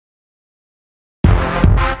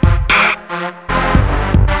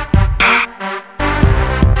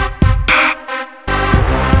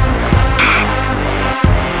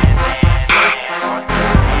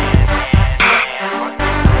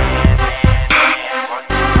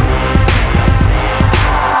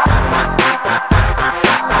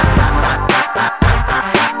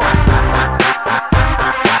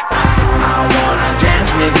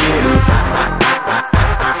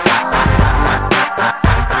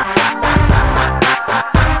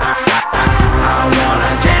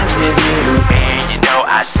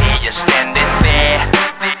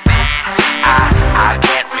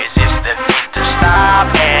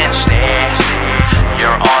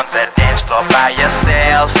by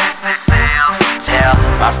yourself. Tell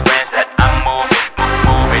my friends that I'm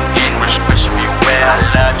moving in. Wish me well. I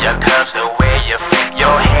love your curves, the way you flip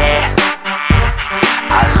your hair.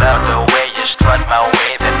 I love the way you strut, my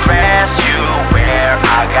way, the dress you wear.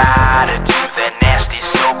 I gotta do the nasty,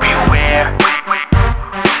 so beware.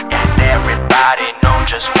 And everybody know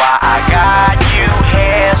just why I got you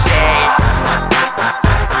here. Say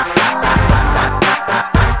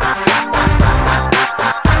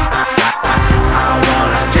I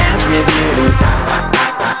wanna dance with you.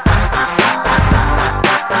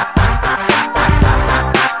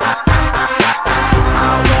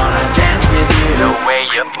 I wanna dance with you. The way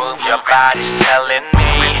you move your body's telling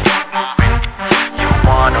me you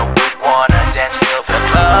wanna dance till the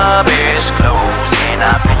club is closed. And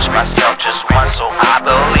I pinch myself just once, so I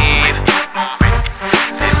believe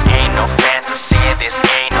this ain't no fantasy, this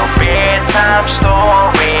ain't no bedtime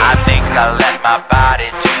story. I think I'll let my body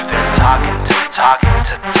do the talking to talk.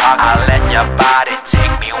 I let your body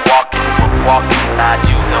take me walking. I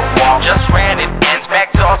do the walk. Just when it ends,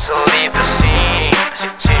 back door to leave the scene.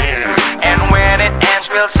 And when it ends,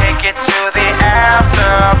 we'll take it to the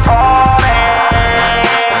after party.